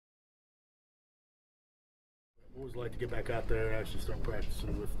What was it like to get back out there and actually start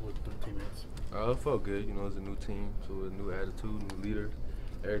practicing with the teammates? It felt good. You know, it's a new team, so a new attitude, new leader,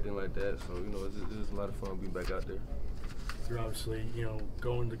 everything like that. So, you know, it's a lot of fun being back out there. You're obviously,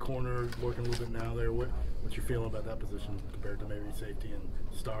 going to corner, working a little bit now there. What's your feeling about that position compared to maybe safety and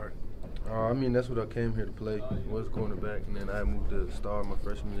star? I mean, that's what I came here to play, was cornerback, and then I moved to star my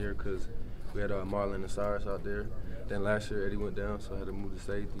freshman year because we had Marlon and Cyrus out there. Then last year Eddie went down, so I had to move to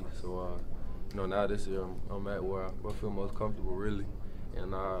safety. So, now this year I'm at where I feel most comfortable, really.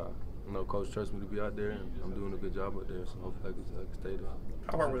 And, Coach trusts me to be out there, and I'm doing a good job out there, so hopefully I can stay there.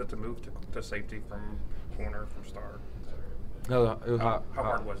 How hard was it to move to safety from corner, from star? How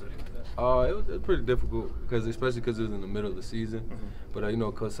hard was it? It was pretty difficult, especially because it was in the middle of the season. Mm-hmm.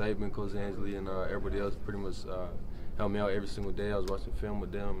 But, Coach Saban, Coach Angeli, and everybody else pretty much helped me out every single day. I was watching film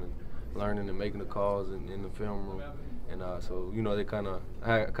with them and learning and making the calls in the film room. And so, they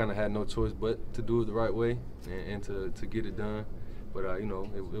I kind of had no choice but to do it the right way and to get it done. But, it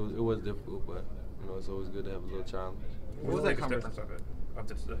was difficult, but, it's always good to have a little challenge. What was the difference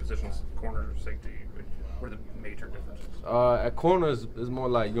of the positions, corner, safety? What are the major differences? At corners, it's more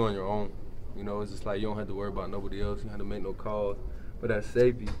like you're on your own. It's just like you don't have to worry about nobody else. You don't have to make no calls. But at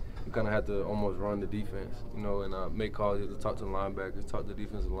safety, you kind of have to almost run the defense, and make calls. You have to talk to the linebackers, talk to the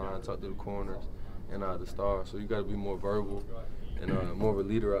defensive line, talk to the corners, and the stars. So you got to be more verbal and more of a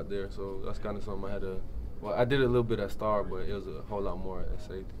leader out there. So that's kind of something I had to. Well, I did a little bit at star, but it was a whole lot more at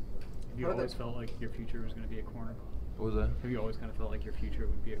safety. Have you always felt like your future was going to be a corner? What was that? Have you always kind of felt like your future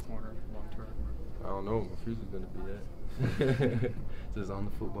would be a corner long term? I don't know. My future's going to be that. Just on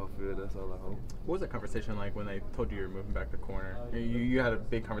the football field, that's all I hope. What was that conversation like when they told you you were moving back to corner? You had a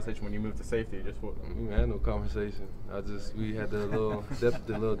big conversation when you moved to safety. We had no conversation. We had the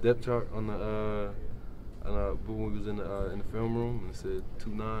little depth chart on the when we was in the film room, and it said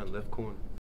 2-9 left corner.